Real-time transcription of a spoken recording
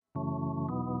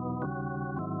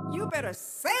You better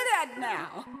say that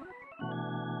now.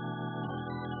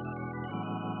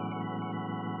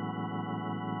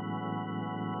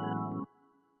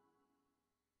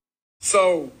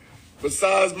 So,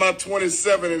 besides my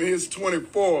 27 and his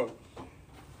 24,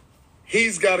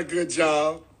 he's got a good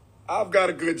job. I've got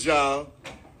a good job.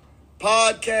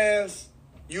 Podcast,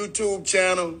 YouTube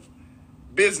channel,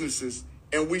 businesses,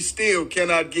 and we still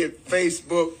cannot get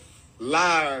Facebook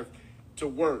Live to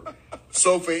work.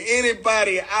 So for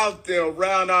anybody out there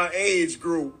around our age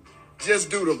group,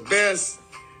 just do the best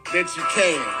that you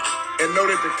can. And know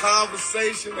that the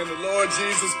conversation and the Lord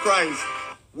Jesus Christ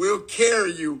will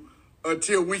carry you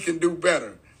until we can do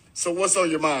better. So what's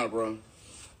on your mind, bro?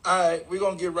 All right, we're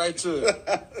going to get right to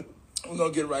it. We're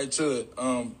going to get right to it.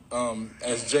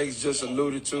 As Jake's just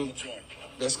alluded to,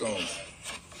 let's go.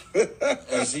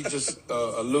 As he just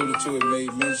alluded to and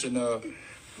made mention,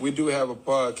 we do have a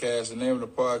podcast. The name of the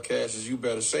podcast is You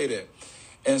Better Say That.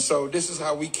 And so this is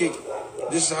how we kick.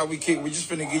 This is how we kick. We're just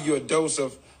going to give you a dose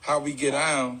of how we get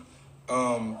on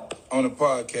the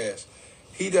podcast.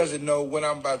 He doesn't know what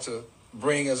I'm about to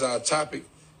bring as our topic.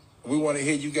 We want to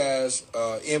hear you guys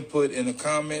input in the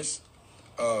comments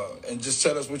and just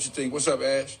tell us what you think. What's up,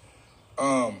 Ash?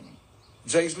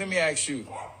 Jakes, let me ask you.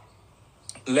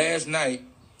 Last night,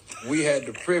 we had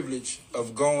the privilege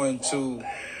of going to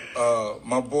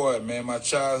my boy, man, my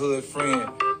childhood friend,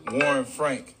 Warren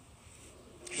Frank,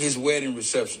 his wedding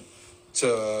reception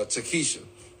to Keisha.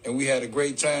 And we had a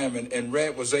great time. And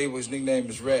Rat was able, his nickname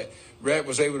is Rat. Rat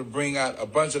was able to bring out a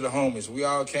bunch of the homies. We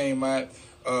all came out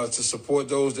to support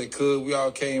those that could. We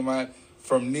all came out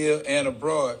from near and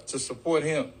abroad to support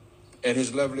him and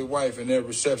his lovely wife in their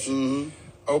reception. Mm-hmm.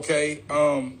 Okay,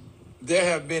 there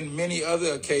have been many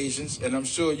other occasions, and I'm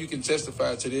sure you can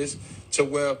testify to this, to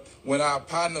where when our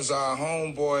partners, our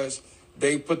homeboys,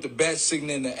 they put the bat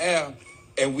signal in the air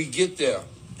and we get there.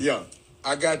 Yeah.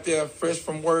 I got there fresh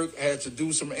from work, had to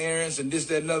do some errands and this,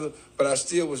 that, and other, but I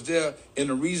still was there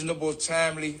in a reasonable,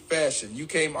 timely fashion. You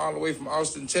came all the way from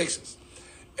Austin, Texas,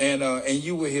 and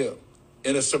you were here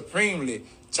in a supremely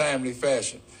timely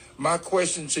fashion. My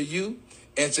question to you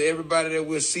and to everybody that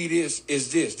will see this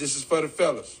is this. This is for the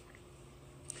fellas.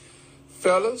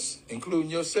 Fellas,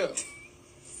 including yourself.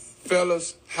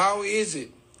 Fellas, how is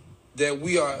it that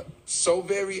we are so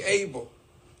very able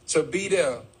to be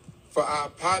there for our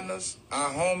partners, our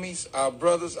homies, our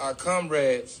brothers, our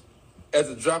comrades at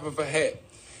the drop of a hat?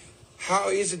 How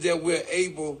is it that we're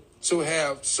able to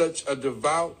have such a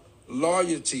devout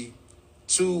loyalty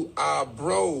to our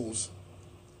bros?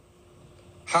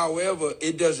 However,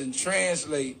 it doesn't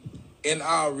translate in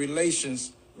our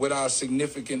relations with our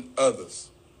significant others.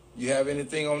 You have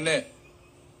anything on that?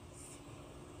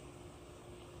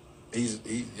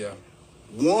 Yeah.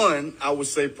 One, I would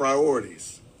say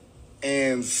priorities.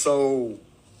 And so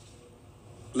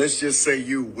let's just say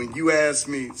when you ask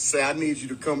me, say, I need you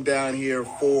to come down here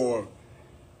for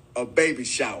a baby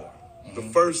shower. Mm-hmm. The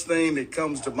first thing that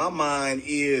comes to my mind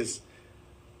is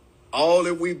all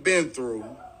that we've been through.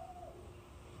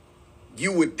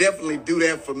 You would definitely do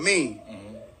that for me.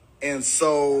 Mm-hmm. And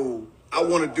so I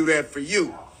want to do that for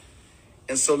you.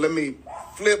 And so let me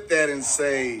flip that and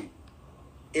say,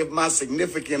 if my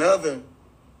significant other,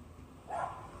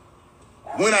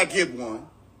 when I get one,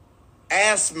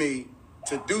 ask me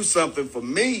to do something for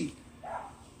me,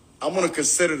 I'm going to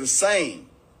consider the same.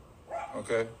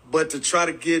 Okay. But to try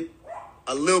to get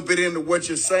a little bit into what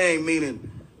you're saying, meaning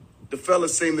the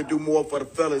fellas seem to do more for the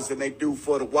fellas than they do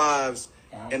for the wives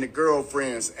and the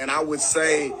girlfriends. And I would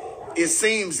say it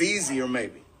seems easier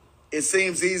maybe. It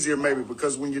seems easier maybe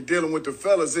because when you're dealing with the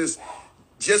fellas, it's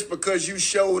just because you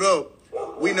showed up,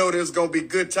 we know there's going to be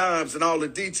good times and all the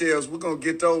details. We're going to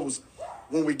get those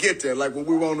when we get there. Like when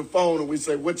we were on the phone and we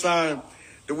say, what time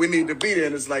do we need to be there?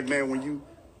 And it's like, man, when you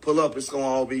pull up, it's going to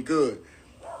all be good.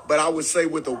 But I would say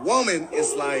with a woman,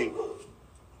 it's like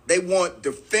they want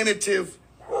definitive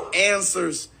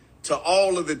answers to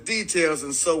all of the details.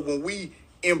 And so when we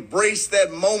embrace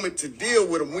that moment to deal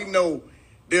with them, we know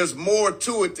there's more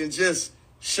to it than just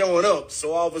showing up.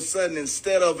 So all of a sudden,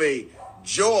 instead of a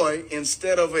joy,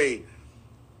 instead of a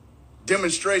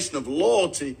demonstration of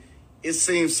loyalty, it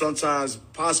seems sometimes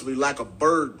possibly like a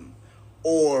burden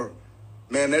or,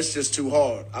 man, that's just too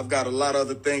hard. I've got a lot of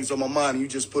other things on my mind. And you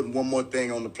just putting one more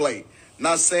thing on the plate.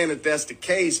 Not saying that that's the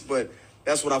case, but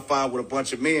that's what I find with a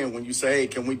bunch of men when you say, hey,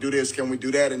 can we do this? Can we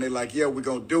do that? And they're like, yeah, we're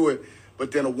going to do it.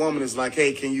 But then a woman is like,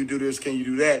 hey, can you do this? Can you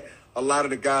do that? A lot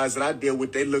of the guys that I deal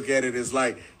with, they look at it as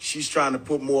like she's trying to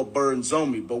put more burdens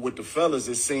on me. But with the fellas,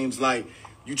 it seems like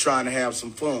you trying to have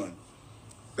some fun.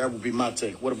 That would be my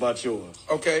take. What about yours?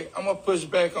 Okay, I'm going to push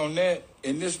back on that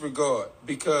in this regard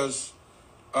because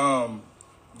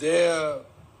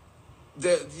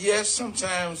Yes,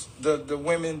 sometimes the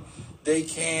women, they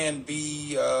can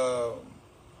be, I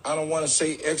don't want to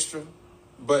say extra,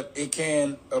 but it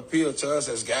can appeal to us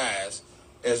as guys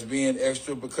as being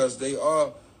extra because they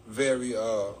are very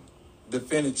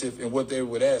definitive in what they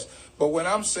would ask. But what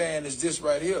I'm saying is this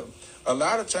right here. A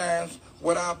lot of times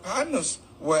what our partners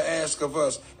will ask of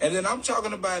us, and then I'm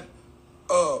talking about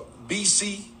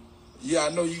BC. Yeah, I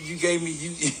know you gave me,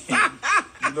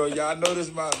 you know, y'all know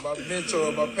this my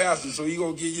mentor, my pastor, so he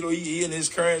gonna get, you know, he in his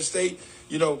current state,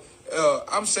 you know.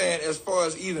 I'm saying as far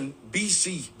as even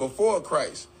BC, before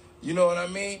Christ, you know what I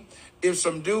mean? If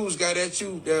some dudes got at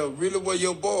you that really were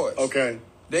your boys, okay,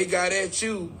 they got at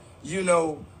you, you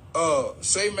know,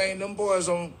 say, man, them boys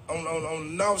on the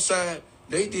north side,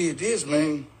 they did this,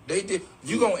 man. They did.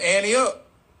 You gonna ante up.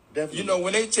 Definitely. You know,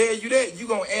 when they tell you that, you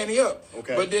gonna ante up.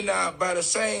 Okay. But then by the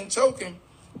same token,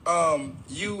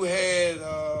 you had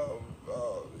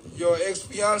your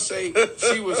ex-fiance,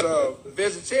 she was a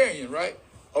vegetarian, right?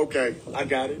 Okay, I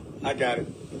got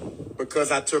it.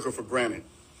 Because I took her for granted.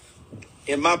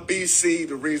 In my BC,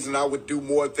 the reason I would do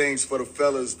more things for the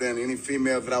fellas than any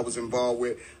female that I was involved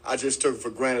with, I just took her for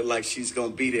granted like she's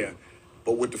going to be there.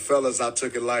 But with the fellas, I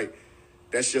took it like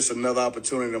that's just another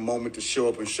opportunity, a moment to show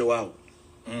up and show out.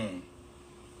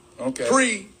 Okay.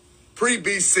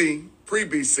 Pre-BC.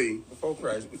 Before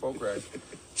Christ.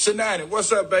 Shenani,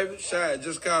 what's up, baby? Shy,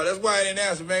 just called. That's why I didn't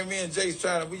answer, man. Me and Jake's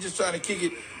we just trying to kick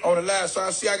it on the live. So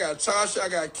I see I got Tasha, I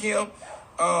got Kim.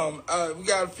 We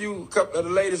got a couple of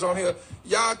the ladies on here.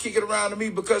 Y'all kick it around to me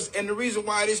and the reason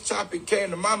why this topic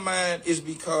came to my mind is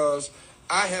because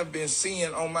I have been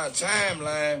seeing on my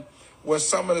timeline where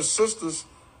some of the sisters,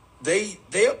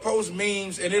 they'll post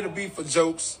memes and it'll be for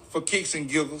jokes, for kicks and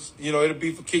giggles. You know, it'll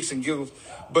be for kicks and giggles.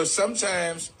 But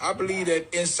sometimes I believe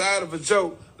that inside of a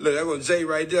joke, look, there goes Jay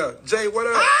right there. Jay, what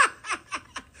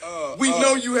up? We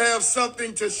know you have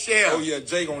something to share. Oh yeah,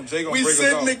 Jay gonna break us out. We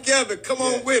sitting together. Come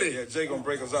on with it. Yeah, Jay gonna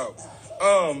break us out.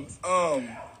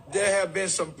 There have been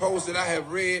some posts that I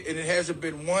have read, and it hasn't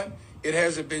been one, it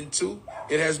hasn't been two,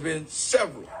 it has been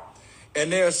several.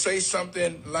 And they'll say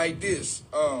something like this,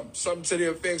 something to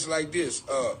the effects like this.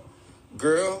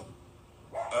 Girl,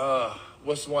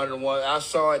 what's one of the ones? I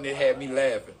saw it and it had me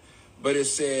laughing. But it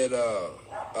said,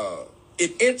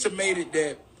 it intimated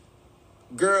that,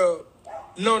 girl,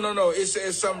 no. It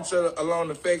said something along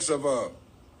the effects of,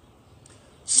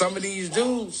 some of these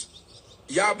dudes,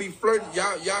 y'all be flirting,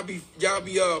 y'all be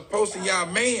posting y'all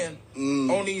man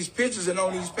on these pictures and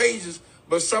on these pages,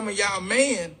 but some of y'all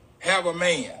man have a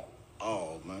man.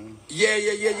 Oh man. Yeah.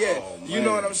 Oh, you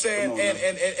know what I'm saying?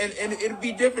 And it'd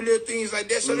be different little things like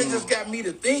that. So that just got me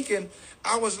to thinking.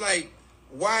 I was like,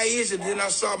 why is it? Then I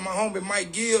saw my homie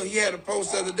Mike Gill. He had a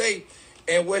post the other day,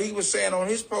 and what he was saying on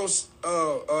his post,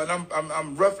 and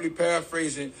I'm roughly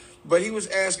paraphrasing, but he was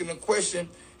asking a question.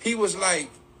 He was like,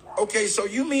 okay, so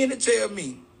you mean to tell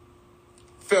me,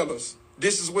 fellas,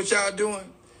 this is what y'all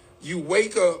doing? You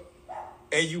wake up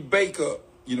and you bake up.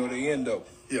 You know, the end up.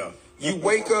 Yeah. You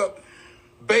wake up,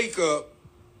 bake up,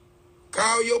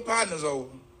 call your partners over,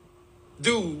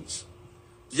 dudes.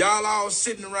 Y'all all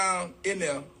sitting around in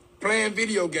there playing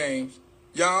video games.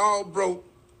 Y'all all broke,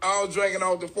 all drinking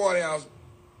off the 40 ounce,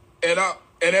 and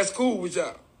that's cool with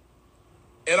y'all.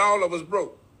 And all of us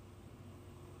broke.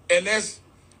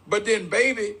 But then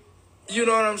baby, you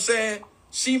know what I'm saying?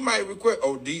 She might request,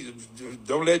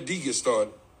 don't let D get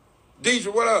started.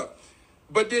 Deidre, what up?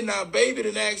 But then now baby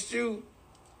then asked you,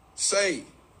 say,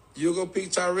 you go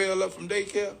pick Tyrell up from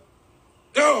daycare?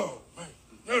 No.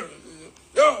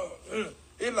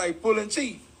 It's like pulling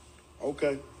teeth.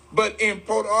 Okay. But in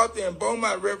Port Arthur and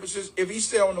Beaumont references, if he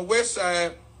stay on the west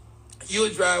side, you'll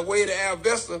drive way to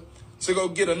Alvesta to go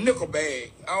get a nickel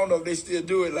bag. I don't know if they still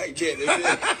do it like that.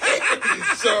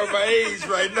 Showing my age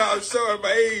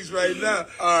right now.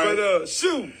 All right. But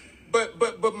shoot.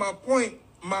 But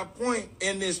my point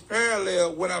in this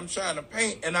parallel, what I'm trying to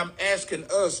paint, and I'm asking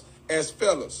us as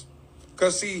fellas,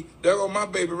 cause see, there go my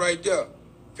baby right there.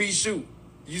 P shoot.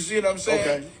 You see what I'm saying?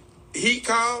 Okay. He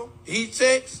call, he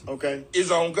text, okay,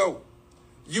 is on go.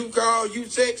 You call, you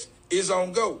text, is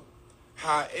on go.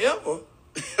 However,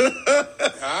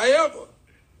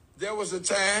 there was a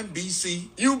time, BC.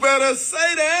 You better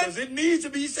say that. Because it needs to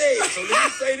be said. So let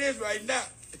me say this right now.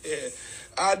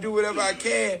 I do whatever I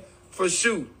can for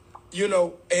shoot. You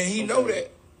know, and he know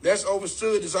that. That's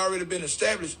overstood. It's already been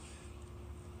established.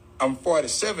 I'm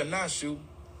 47 now, shoot.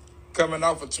 Coming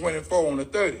off of 24 on the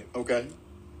 30. Okay.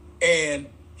 And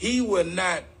he would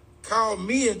not call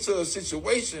me into a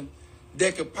situation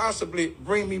that could possibly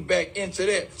bring me back into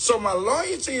that. So my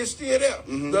loyalty is still there.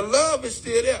 Mm-hmm. The love is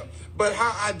still there. But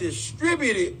how I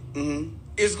distribute it mm-hmm.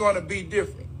 is going to be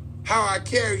different. How I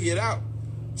carry it out.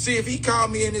 See, if he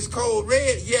called me in his cold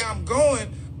red, yeah, I'm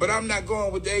going, but I'm not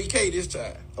going with the AK this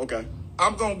time. Okay.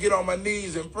 I'm going to get on my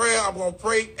knees in prayer. I'm going to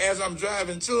pray as I'm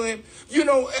driving to him. You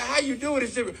know, how you do it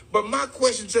is different. But my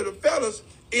question to the fellas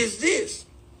is this.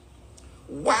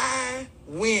 Why,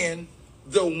 when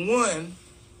the one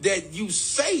that you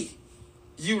say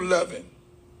you loving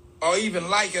or even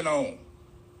liking on,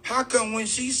 how come when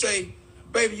she say,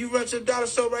 baby, you run to the dollar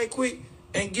store right quick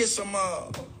and get some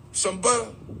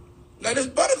butter? Now, this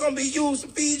butter going to be used to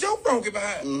feed your funky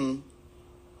behind. Mm-hmm.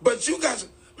 But you got to,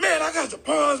 man, I got to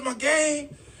pause my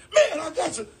game. Man,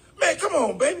 come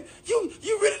on, baby. You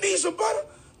really need some butter?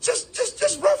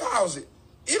 Just roughhouse it.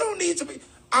 You don't need to be.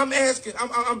 I'm asking,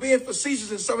 I'm being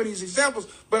facetious in some of these examples,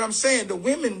 but I'm saying the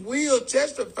women will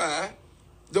testify.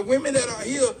 The women that are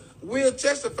here will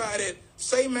testify that,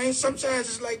 say, man, sometimes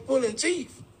it's like pulling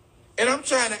teeth. And I'm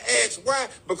trying to ask why,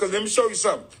 because let me show you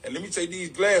something. And let me take these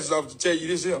glasses off to tell you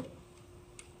this here.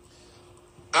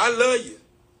 I love you,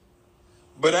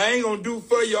 but I ain't going to do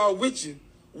for y'all with you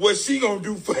what she going to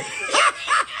do for you.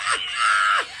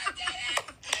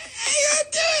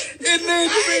 It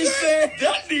needs to be said.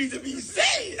 That needs to be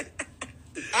said.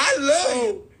 I love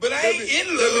you, but I ain't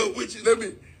in love with you.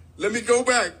 Let me go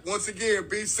back once again,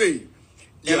 BC.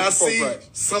 And I see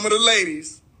some of the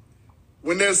ladies,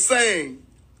 when they're saying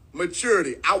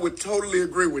maturity, I would totally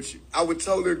agree with you.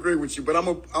 But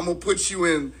I'm gonna put you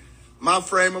in my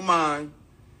frame of mind.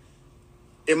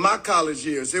 In my college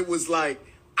years, it was like,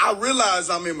 I realized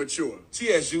I'm immature.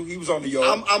 TSU, he was on the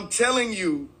yard. I'm telling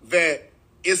you that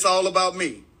it's all about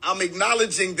me. I'm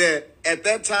acknowledging that at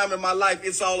that time in my life,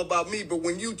 it's all about me. But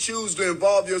when you choose to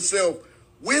involve yourself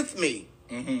with me,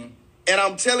 mm-hmm. and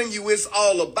I'm telling you it's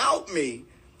all about me,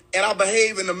 and I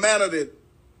behave in the manner that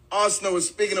Arsenal is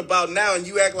speaking about now, and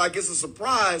you act like it's a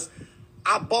surprise,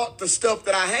 I bought the stuff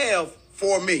that I have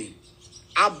for me.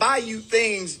 I buy you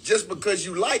things just because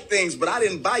you like things, but I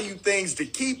didn't buy you things to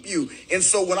keep you. And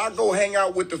so when I go hang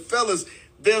out with the fellas,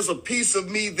 there's a piece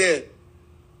of me that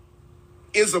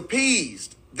is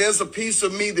appeased. There's a piece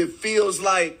of me that feels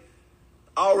like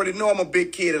I already know I'm a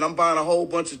big kid and I'm buying a whole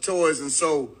bunch of toys. And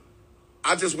so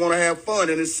I just want to have fun.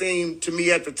 And it seemed to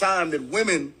me at the time that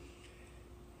women,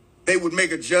 they would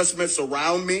make adjustments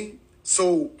around me.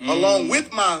 So along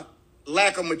with my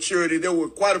lack of maturity, there were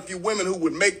quite a few women who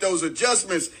would make those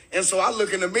adjustments. And so I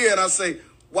look in the mirror and I say,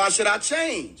 why should I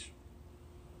change?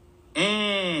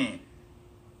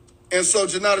 And so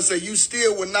Janata said, you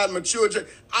still were not mature.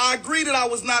 I agree that I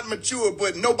was not mature,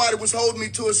 but nobody was holding me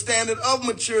to a standard of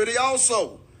maturity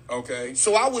also. Okay.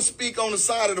 So I would speak on the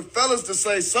side of the fellas to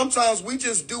say, sometimes we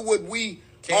just do what we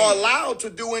are allowed to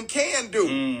do and can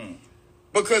do.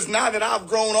 Because now that I've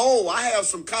grown old, I have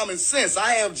some common sense.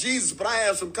 I have Jesus, but I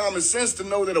have some common sense to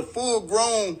know that a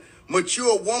full-grown,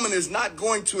 mature woman is not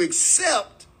going to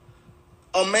accept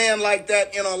a man like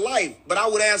that in her life. But I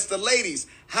would ask the ladies,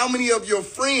 how many of your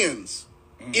friends,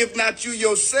 if not you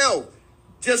yourself,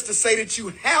 just to say that you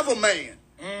have a man,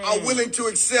 are willing to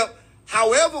accept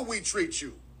however we treat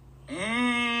you?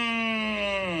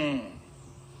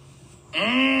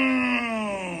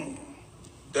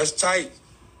 That's tight.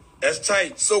 That's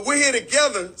tight. So we're here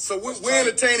together. So we're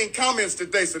entertaining comments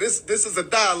today. So this is a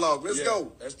dialogue. Let's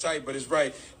go. That's tight, but it's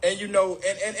right. And you know,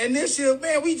 and this here,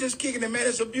 man, we just kicking it, man.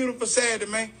 It's a beautiful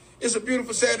Saturday, man. It's a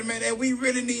beautiful Saturday, man. And we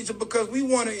really need to, because we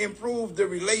want to improve the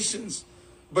relations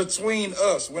between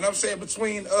us. When I'm saying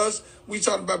between us, we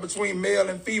talking about between male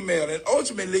and female. And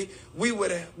ultimately, we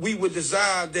would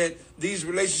desire that these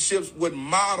relationships would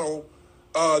model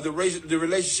the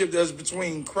relationship that's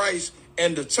between Christ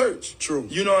and the church. True.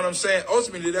 You know what I'm saying?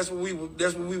 Ultimately, that's what we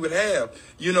would have.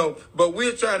 You know, but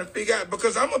we're trying to figure out,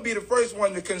 because I'm gonna be the first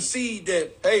one to concede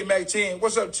that. Hey, Mac 10,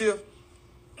 what's up, Tiff?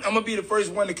 I'm gonna be the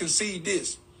first one to concede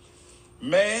this,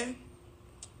 man.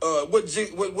 What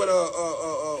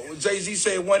Jay-Z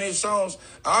said in one of his songs,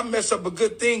 I'll mess up a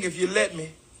good thing if you let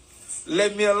me.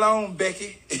 Let me alone,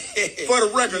 Becky. For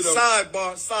the record,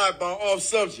 sidebar, off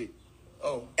subject.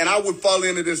 Oh. And I would fall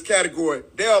into this category.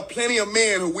 There are plenty of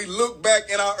men who we look back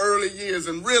in our early years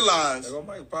and realize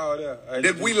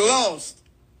that we lost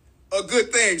a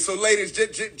good thing. So ladies,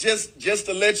 just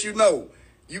to let you know,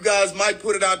 you guys might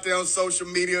put it out there on social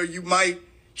media. You might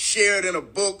share it in a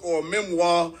book or a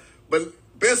memoir, but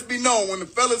best be known, when the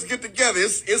fellas get together,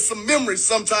 it's some memories.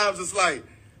 Sometimes it's like,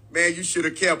 man, you should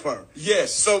have kept her.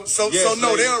 Yes. So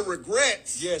no, there are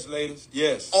regrets. Yes, ladies.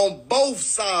 Yes. On both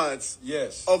sides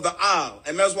yes. of the aisle.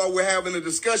 And that's why we're having a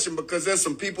discussion, because there's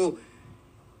some people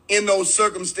in those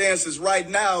circumstances right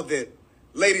now that,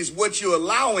 ladies, what you're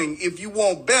allowing, if you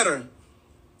want better,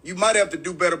 you might have to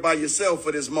do better by yourself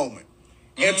for this moment.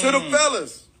 And to the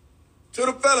fellas,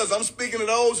 I'm speaking to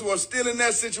those who are still in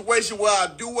that situation where I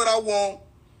do what I want,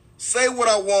 say what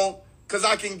I want, because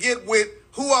I can get with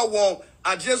who I want.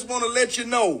 I just want to let you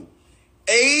know,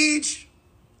 age,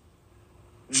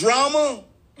 drama,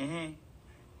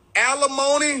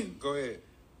 alimony, go ahead,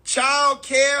 child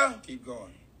care, keep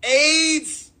going,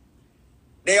 AIDS,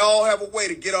 they all have a way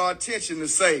to get our attention to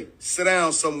say, sit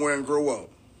down somewhere and grow up.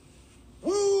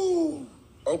 Woo!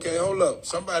 Okay, hold up.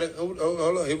 Somebody, hold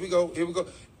up. Here we go.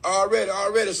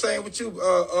 Already, same with you.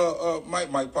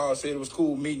 Mike Paul said it was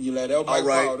cool meeting you, lad. That was Mike all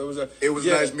right. Paul. It was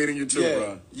nice meeting you too,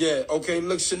 bro. Yeah. Okay,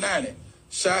 look, Shanani.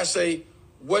 Shy say,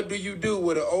 what do you do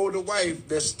with an older wife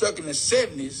that's stuck in the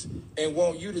 70s and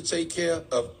want you to take care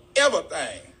of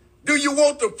everything? Do you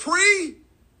want the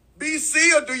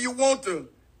pre-BC or do you want the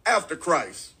after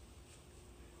Christ?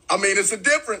 I mean, it's a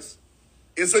difference.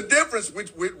 It's a difference.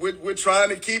 We're trying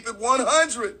to keep it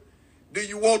 100. Do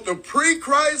you want the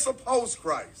pre-Christ or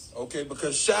post-Christ? Okay,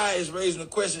 because Shy is raising a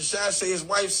question. Shy say his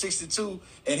wife's 62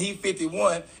 and he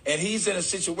 51, and he's in a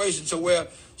situation to where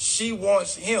she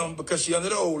wants him, because she under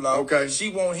the old law, okay, she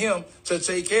want him to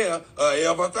take care of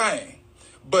everything.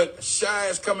 But Shy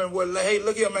is coming with, hey,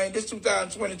 look here, man, this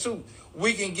 2022.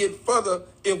 We can get further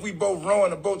if we both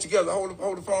rowing the boat together. Hold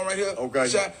the phone right here. Okay.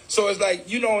 Shy. So it's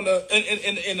like, you know, in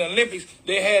the Olympics,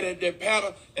 they had their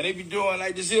paddle, and they be doing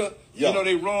like this here. Yeah. You know,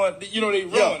 they rowing it.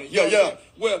 Yeah.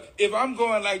 Well, if I'm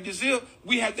going like this here,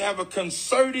 we have to have a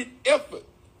concerted effort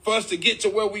for us to get to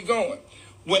where we going.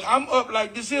 When I'm up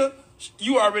like this here,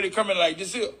 you already coming like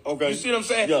this here. Okay. You see what I'm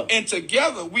saying? Yeah. And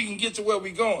together, we can get to where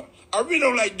we going. I really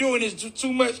don't like doing this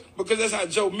too much, because that's how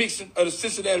Joe Mixon of the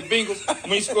Cincinnati Bengals,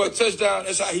 when he scored a touchdown,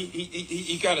 that's how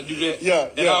he kind of do that. Yeah,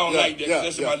 and I don't like that.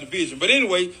 That's in my division. But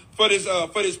anyway, for this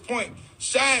point,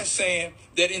 Shy is saying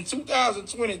that in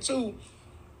 2022,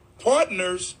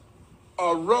 partners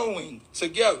are rowing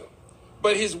together.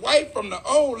 But his wife from the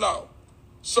old law,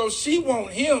 so she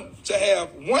want him to have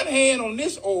one hand on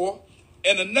this oar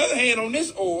and another hand on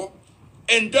this oar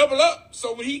and double up.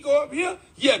 So when he go up here,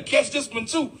 catch this one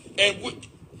too. And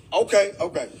okay.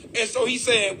 And so he's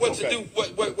saying what to do,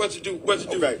 what to do.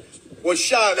 Okay. Well,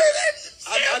 Shy,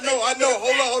 I know.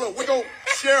 Hold on. We're gonna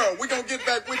Cheryl, we're gonna get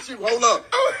back with you. Hold up.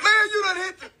 Man, you done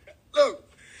hit look,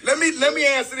 let me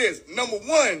answer this. Number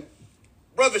one,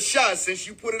 Brother Shy, since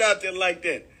you put it out there like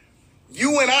that,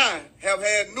 you and I have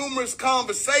had numerous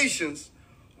conversations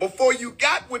before you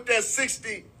got with that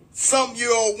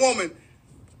 60-something-year-old woman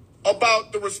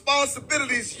about the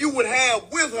responsibilities you would have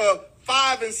with her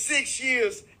 5 and 6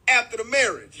 years after the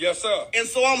marriage. Yes, sir. And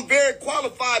so I'm very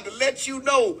qualified to let you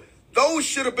know those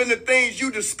should have been the things you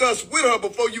discussed with her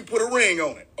before you put a ring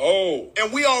on it. Oh.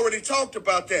 And we already talked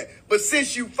about that. But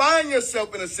since you find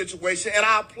yourself in a situation, and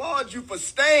I applaud you for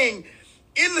staying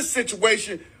in the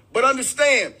situation, but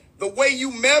understand, the way you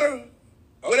met her,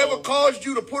 whatever caused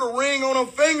you to put a ring on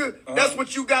her finger, that's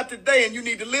what you got today, and you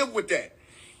need to live with that.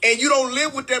 And you don't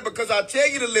live with that because I tell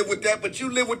you to live with that, but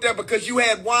you live with that because you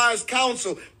had wise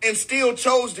counsel and still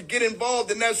chose to get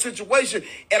involved in that situation.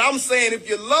 And I'm saying, if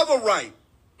you love her right,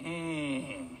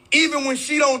 even when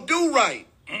she don't do right,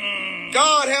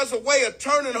 God has a way of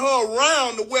turning her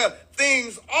around to where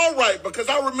things are right. Because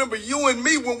I remember you and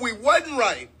me when we wasn't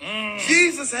right.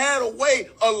 Jesus had a way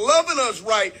of loving us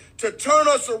right to turn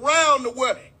us around to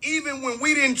where even when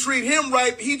we didn't treat him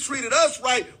right, he treated us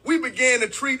right. We began to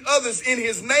treat others in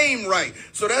his name right.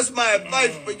 So that's my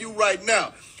advice for you right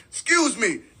now. Excuse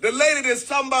me, the lady that's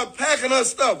talking about packing her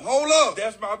stuff. Hold up.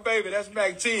 That's my baby. That's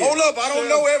Mac 10. Hold up. I don't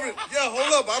know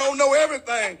I don't know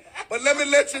everything. But let me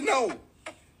let you know.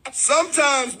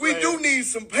 Sometimes we do need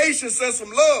some patience and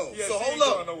some love. Yeah, so hold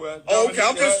up. Okay,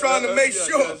 I'm just trying to make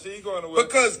sure. Yeah,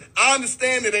 because I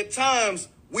understand that at times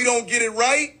we don't get it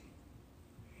right.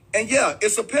 And yeah,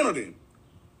 it's a penalty.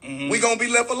 We're going to be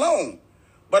left alone.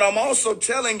 But I'm also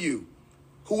telling you,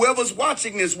 whoever's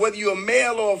watching this, whether you're a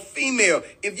male or a female,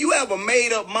 if you have a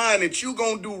made up mind that you're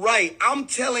going to do right, I'm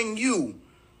telling you,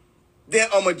 there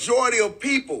are a majority of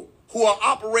people who are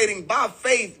operating by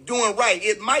faith doing right.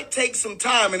 It might take some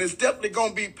time and it's definitely going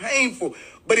to be painful.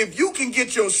 But if you can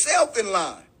get yourself in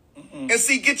line, and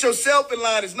see, get yourself in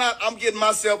line is not, I'm getting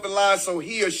myself in line so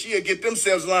he or she will get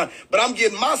themselves in line, but I'm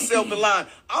getting myself in line.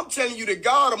 I'm telling you that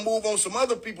God will move on some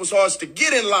other people's hearts to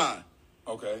get in line.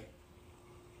 Okay.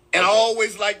 And I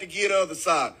always like to get the other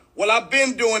side. Well, I've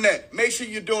been doing that. Make sure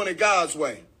you're doing it God's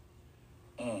way.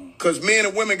 Because men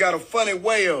and women got a funny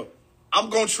way of, I'm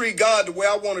going to treat God the way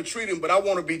I want to treat him, but I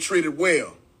want to be treated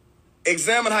well.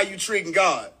 Examine how you treating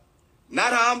God.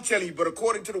 Not how I'm telling you, but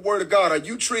according to the word of God. Are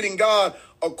you treating God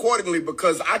accordingly?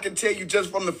 Because I can tell you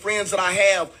just from the friends that I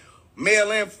have,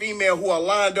 male and female, who are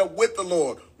lined up with the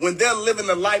Lord, when they're living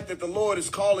the life that the Lord is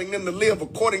calling them to live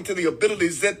according to the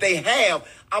abilities that they have,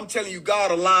 I'm telling you,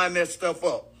 God will line that stuff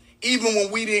up. Even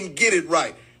when we didn't get it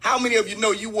right. How many of you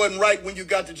know you wasn't right when you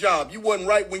got the job? You wasn't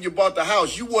right when you bought the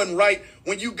house. You wasn't right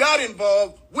when you got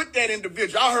involved with that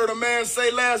individual. I heard a man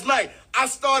say last night, I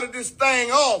started this thing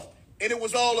off and it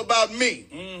was all about me.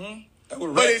 Mm-hmm.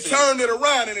 But it turned it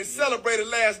around and it celebrated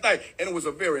last night. And it was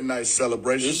a very nice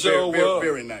celebration. It sure very, was.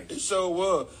 Very nice. It sure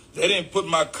was. They didn't put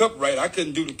my cup right. I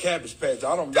couldn't do the Cabbage Patch.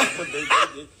 I don't know what they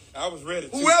I was ready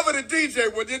to. Whoever the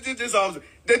DJ was,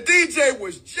 the DJ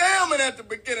was jamming at the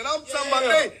beginning. I'm talking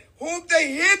about whom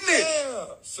they hitting it. Yeah,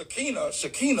 Shakina,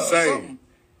 Same. something.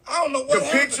 I don't know what the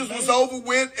happened, pictures man. was over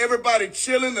with. Everybody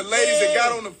chilling. The ladies that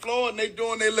got on the floor and they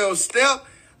doing their little step.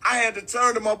 I had to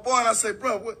turn to my boy and I said,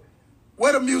 bro,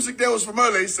 where the music that was from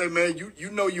earlier? He said, man,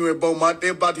 you know you in Beaumont.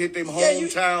 They're about to hit them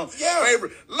hometown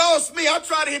favorite. Lost me. I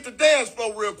tried to hit the dance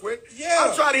floor real quick. Yeah.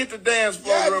 I tried to hit the dance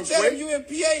floor real quick. You in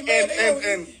PA, man.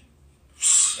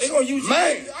 They gonna use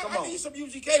man, I need some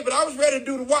UGK, but I was ready to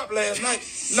do the WAP last night.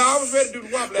 No, I was ready to do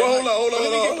the WAP last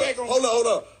night.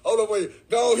 Hold on, wait.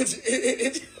 Go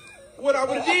hit. What I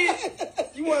would have did?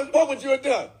 What would you have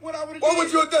done? What I would have did? What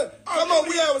would you have done? Come on,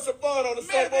 we having some fun on the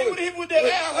man, they would have hit with that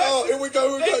Al Hudson. Oh, here we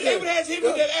go. They would have hit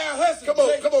with that Al Hudson. Come on.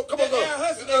 Al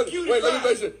Hudson, that Cutie Wait, let me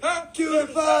make sure.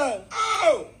 Cutie Pie.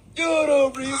 Oh. You're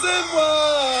the reason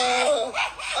why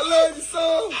I love you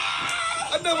so.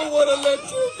 I never want to let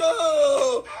you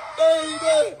go.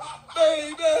 Baby.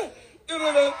 Look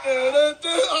at that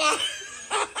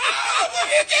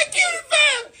Cutie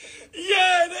Pie.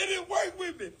 Yeah, they didn't work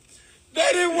with me.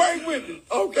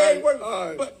 Okay. All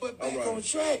right. But back on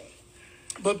track.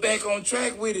 But back on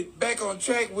track with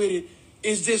it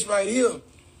is this right here.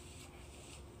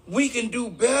 We can do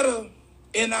better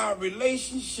in our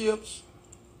relationships.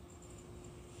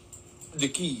 The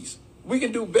keys. We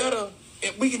can do better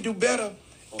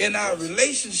in our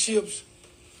relationships,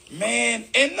 man.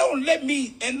 And don't let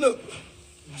me, and look,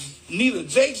 neither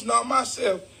Jake's nor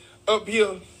myself up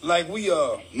here like we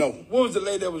No. What was the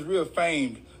lady that was real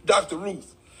famed? Dr.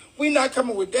 Ruth. We not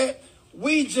coming with that.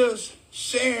 We just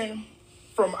sharing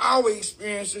from our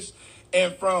experiences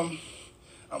and from,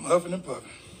 I'm huffing and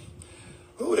puffing.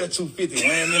 Who that 250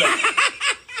 ran me up?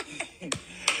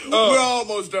 We're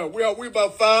almost done. We're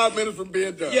about 5 minutes from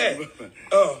being done. Yeah.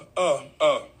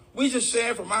 We just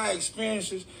sharing from our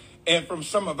experiences and from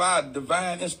some of our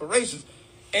divine inspirations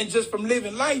and just from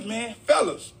living life, man.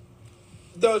 Fellas,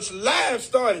 the live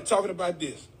started talking about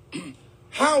this.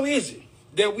 How is it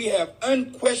that we have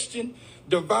unquestioned,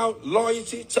 devout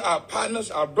loyalty to our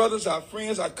partners, our brothers, our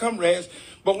friends, our comrades,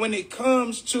 but when it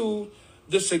comes to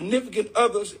the significant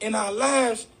others in our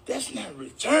lives, that's not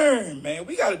return, man.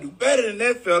 We got to do better than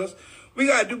that, fellas. We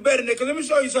got to do better than that. Because let me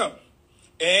show you something.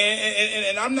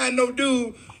 And I'm not no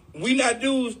dude. We not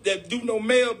dudes that do no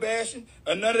male bashing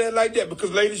or none of that like that.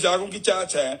 Because, ladies, y'all going to get y'all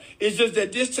time. It's just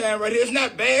that this time right here, it's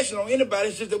not bashing on anybody.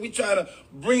 It's just that we trying to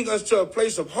bring us to a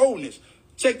place of wholeness.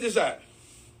 Check this out.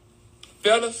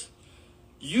 Fellas,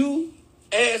 you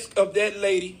ask of that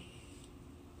lady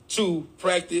to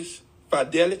practice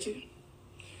fidelity.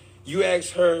 You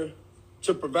ask her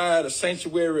to provide a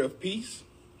sanctuary of peace.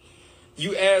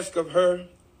 You ask of her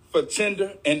for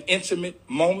tender and intimate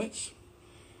moments.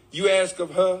 You ask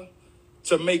of her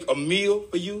to make a meal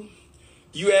for you.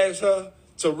 You ask her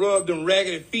to rub them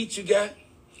raggedy feet you got.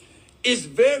 It's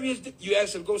various. You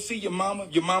ask her to go see your mama.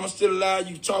 Your mama's still alive.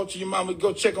 You talk to your mama.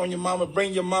 Go check on your mama.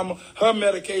 Bring your mama her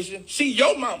medication. See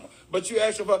your mama. But you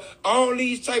ask of her all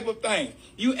these type of things.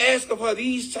 You ask of her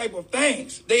these type of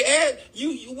things.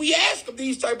 We ask of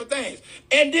these type of things.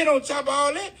 And then on top of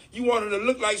all that, you want her to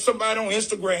look like somebody on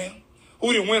Instagram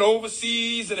who done went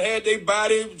overseas and had their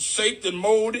body shaped and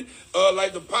molded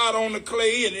like the pot on the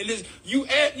clay. And it is you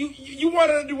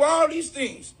want her to do all these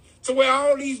things, to wear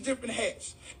all these different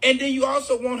hats. And then you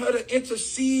also want her to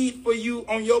intercede for you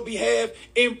on your behalf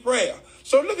in prayer.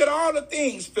 So look at all the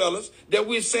things, fellas, that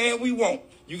we're saying we want.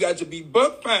 You got to be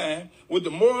buck fine with the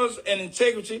morals and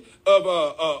integrity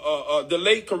of the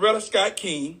late Coretta Scott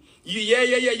King.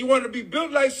 You want to be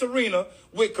built like Serena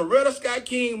with Coretta Scott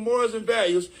King morals and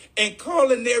values and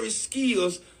culinary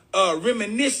skills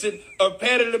reminiscent of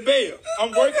Patti LaBelle.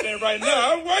 I'm working it right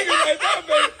now. I'm working right now,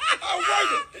 baby. I'm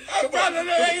working.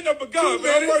 Ain't no begun,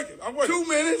 man. I'm working. 2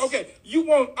 minutes. Okay, you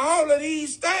want all of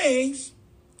these things,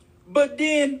 but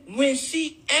then when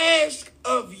she asks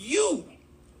of you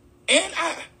and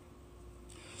I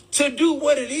to do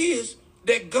what it is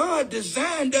that God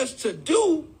designed us to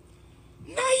do,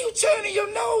 Now you turning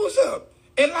your nose up.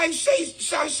 And like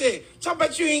Sha said, talk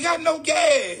about you ain't got no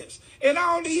gas and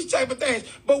all these type of things.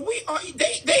 But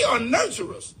they are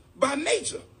nurturers by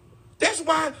nature. That's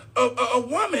why a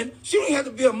woman, she don't have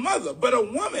to be a mother, but a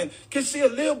woman can see a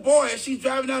little boy as she's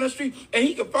driving down the street and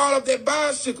he can fall off that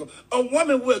bicycle. A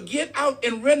woman will get out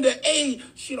and render aid.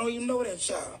 She don't even know that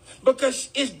child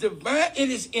because it's divine. It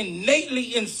is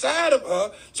innately inside of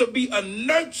her to be a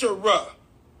nurturer.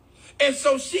 And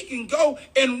so she can go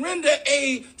and render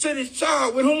aid to this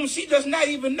child with whom she does not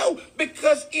even know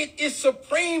because it is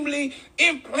supremely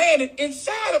implanted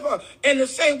inside of her. And the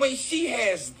same way she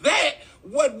has that,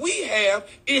 what we have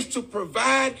is to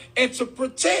provide and to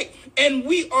protect. And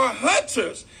we are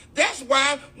hunters. That's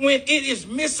why when it is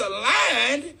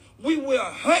misaligned, we will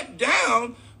hunt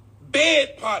down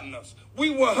bed partners. We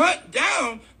will hunt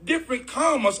down different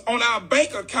commas on our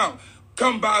bank account,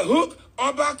 come by hook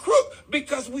or by crook,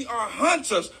 because we are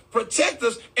hunters,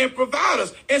 protectors, and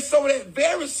providers. And so that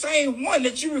very same one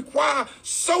that you require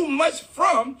so much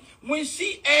from, when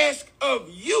she asks of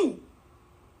you,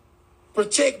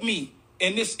 protect me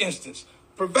in this instance,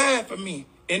 provide for me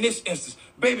in this instance.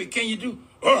 Baby, can you do?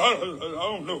 I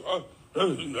don't know.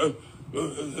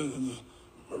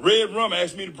 Red Rum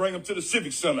asked me to bring him to the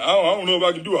Civic Center. I don't know if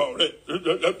I can do all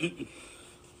that.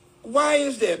 Why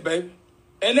is that, baby?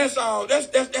 And that's all.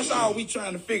 That's all we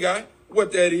trying to figure out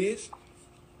what that is.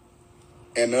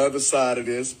 And the other side of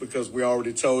this, because we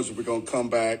already told you we're going to come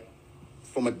back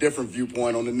from a different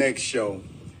viewpoint on the next show,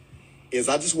 is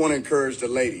I just want to encourage the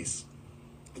ladies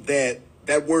that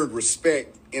word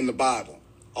respect in the Bible,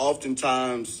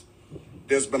 oftentimes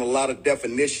there's been a lot of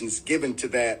definitions given to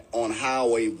that on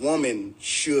how a woman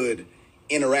should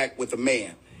interact with a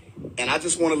man. And I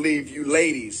just want to leave you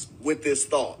ladies with this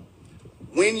thought.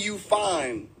 When you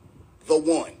find the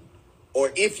one,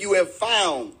 or if you have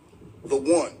found the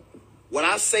one, when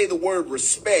I say the word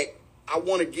respect, I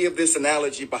want to give this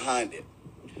analogy behind it.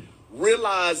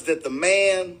 Realize that the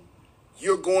man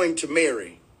you're going to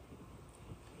marry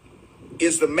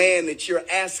is the man that you're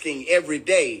asking every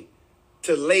day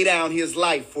to lay down his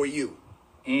life for you.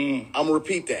 I'm going to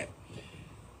repeat that.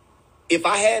 If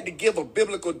I had to give a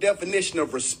biblical definition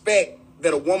of respect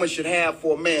that a woman should have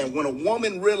for a man, when a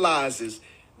woman realizes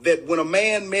that when a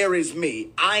man marries me,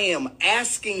 I am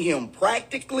asking him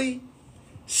practically,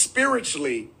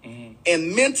 spiritually,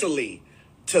 and mentally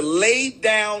to lay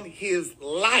down his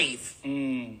life,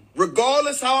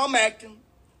 regardless how I'm acting,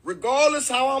 regardless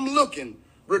how I'm looking,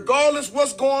 regardless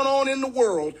what's going on in the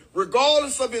world,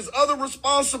 regardless of his other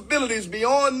responsibilities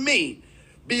beyond me,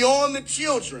 beyond the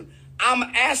children, I'm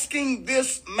asking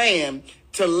this man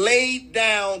to lay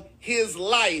down his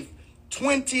life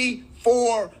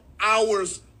 24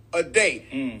 hours a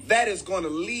day. That is going to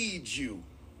lead you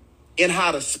in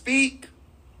how to speak,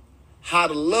 how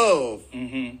to love,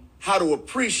 how to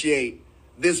appreciate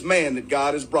this man that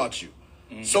God has brought you.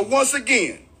 So once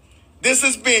again, this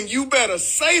has been You Better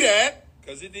Say That.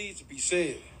 Because it needs to be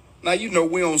said. Now, you know,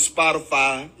 we're on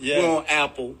Spotify, we're on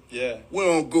Apple,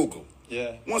 we're on Google.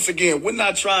 Once again, we're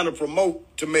not trying to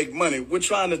promote to make money. We're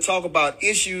trying to talk about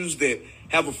issues that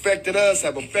have affected us,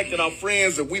 have affected our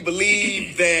friends, and we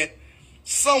believe that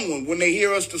someone, when they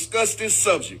hear us discuss this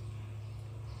subject,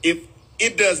 if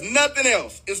it does nothing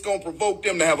else, it's going to provoke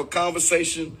them to have a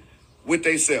conversation with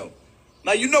themselves.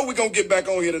 Now, you know we're going to get back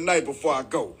on here tonight before I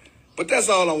go, but that's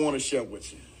all I want to share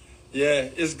with you. Yeah,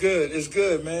 it's good. It's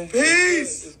good, man.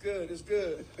 Peace. It's good. It's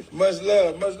good. Much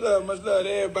love to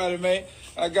everybody, man.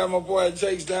 I got my boy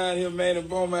Jakes down here, man, in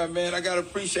Beaumont, man. I got to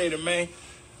appreciate it, man.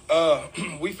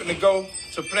 We finna go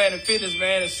to Planet Fitness,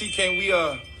 man, and see can we,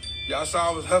 y'all saw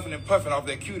I was huffing and puffing off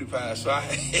that cutie pie, so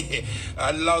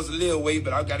I lost a little weight,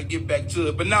 but I got to get back to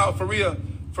it. But now, for real,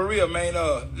 man,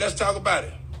 let's talk about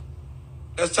it.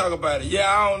 Yeah,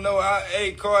 I don't know.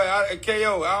 Hey, Coy,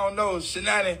 KO, I don't know.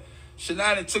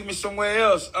 Shenani took me somewhere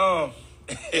else.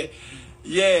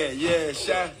 Yeah.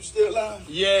 Shy. You still alive?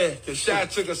 Yeah, because Shy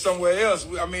took us somewhere else.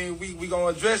 I mean, we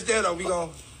going to address that or we going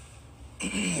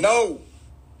to... No.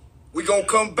 We going to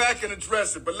come back and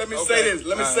address it. But let me say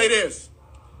this.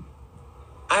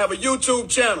 I have a YouTube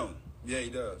channel. Yeah, he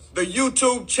does. The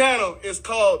YouTube channel is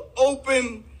called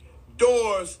Open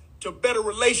Doors to Better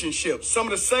Relationships. Some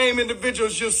of the same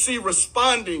individuals you'll see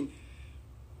responding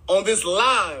on this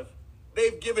live,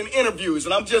 they've given interviews,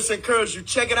 and I'm just encouraged you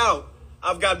check it out.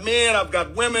 I've got men, I've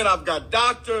got women, I've got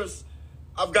doctors,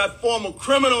 I've got former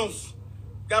criminals,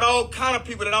 got all kind of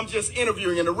people that I'm just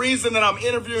interviewing. And the reason that I'm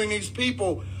interviewing these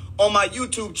people on my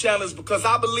YouTube channel is because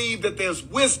I believe that there's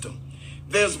wisdom,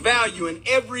 there's value in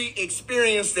every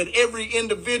experience that every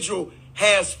individual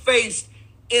has faced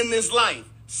in this life.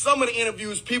 Some of the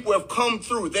interviews, people have come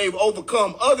through. They've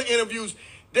overcome. Other interviews,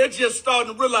 they're just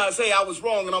starting to realize, hey, I was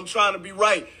wrong and I'm trying to be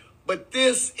right. But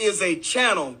this is a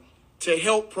channel to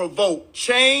help provoke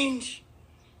change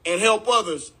and help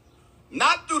others.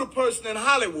 Not through the person in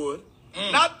Hollywood,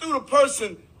 not through the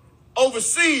person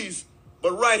overseas,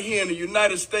 but right here in the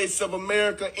United States of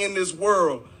America, in this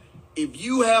world. If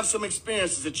you have some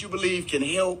experiences that you believe can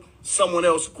help someone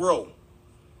else grow,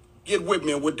 get with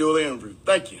me and we'll do an interview.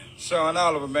 Thank you. Sean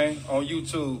Oliver, man, on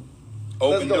YouTube,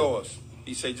 Open Doors.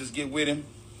 He said just get with him,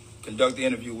 conduct the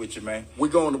interview with you, man. We're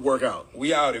going to work out.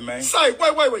 We out here, man. Say,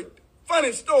 wait.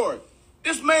 Funny story.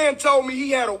 This man told me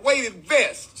he had a weighted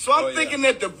vest. So I'm thinking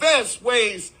that the vest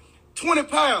weighs 20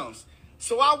 pounds.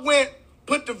 So I went,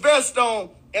 put the vest on,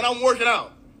 and I'm working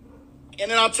out. And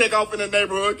then I'll take off in the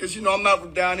neighborhood because, you know, I'm not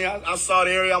from down here. I saw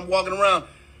the area. I'm walking around.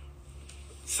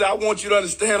 So I want you to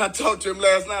understand. I talked to him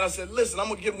last night. I said, listen, I'm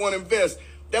going to get one and vest.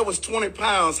 That was 20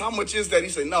 pounds. How much is that? He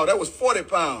said, no, that was 40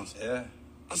 pounds. Yeah.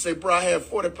 I said, bro, I had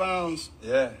 40 pounds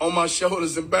on my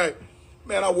shoulders and back.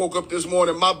 Man, I woke up this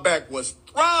morning, my back was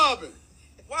throbbing.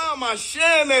 Why am I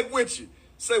sharing that with you?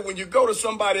 Say, when you go to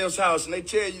somebody else's house and they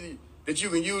tell you that you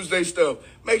can use their stuff,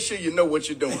 make sure you know what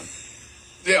you're doing.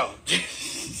 Yeah.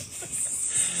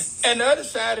 And the other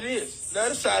side of this, the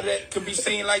other side of that could be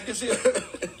seen like this here.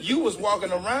 You was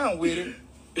walking around with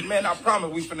it. Man, I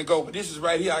promise we finna go, but this is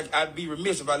right here. I'd be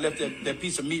remiss if I left that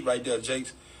piece of meat right there,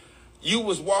 Jakes. You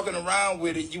was walking around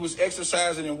with it. You was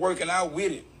exercising and working out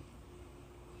with it.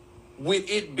 With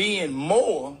it being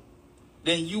more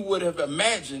than you would have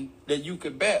imagined that you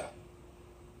could bear.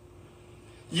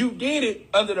 You did it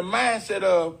under the mindset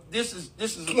of this is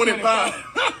 20 pounds.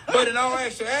 But in all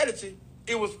actuality,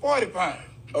 it was 40 pounds.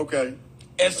 Okay.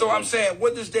 And so I'm saying,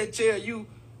 what does that tell you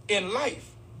in life?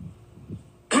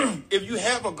 If you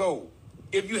have a goal,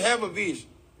 if you have a vision,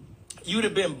 you'd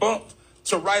have been bumped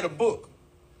to write a book.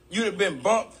 You'd have been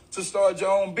bumped to start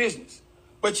your own business.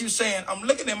 But you saying, I'm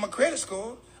looking at my credit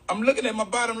score. I'm looking at my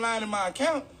bottom line in my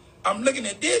account. I'm looking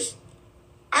at this.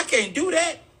 I can't do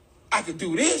that. I could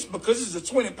do this because it's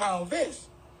a 20-pound vest.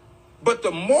 But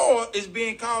the more is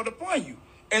being called upon you.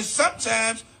 And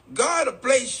sometimes God will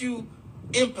place you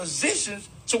in positions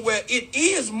to where it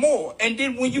is more. And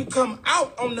then when you come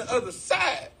out on the other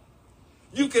side,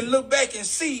 you can look back and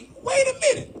see, wait a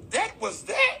minute, that was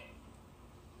that.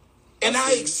 And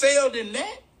I excelled in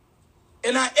that.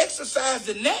 And I exercised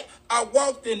in that. I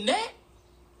walked in that.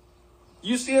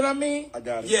 You see what I mean? I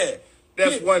got it. Yeah.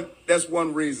 That's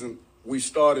one reason we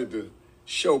started the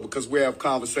show, because we have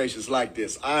conversations like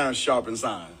this. Iron sharpens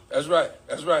iron. That's right.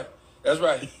 That's right. That's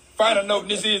right. Final note,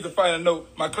 and this is the final note.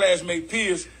 My classmate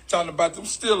Piers talking about them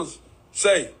Steelers.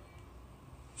 Say,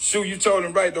 Sue, you told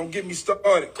him right, don't get me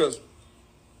started, because,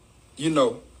 you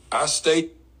know, I stay.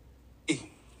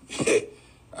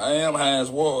 I am Hines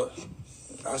Ward.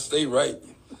 I stay right.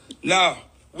 Now,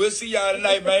 we'll see y'all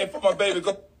tonight, man. For my baby,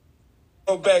 go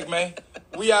back, man.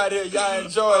 We out here. Y'all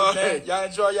enjoy it, man. Y'all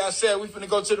enjoy yourself. We finna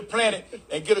go to the planet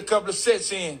and get a couple of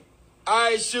sets in. All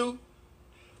right, Sue.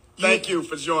 Thank you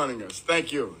for joining us.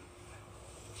 Thank you.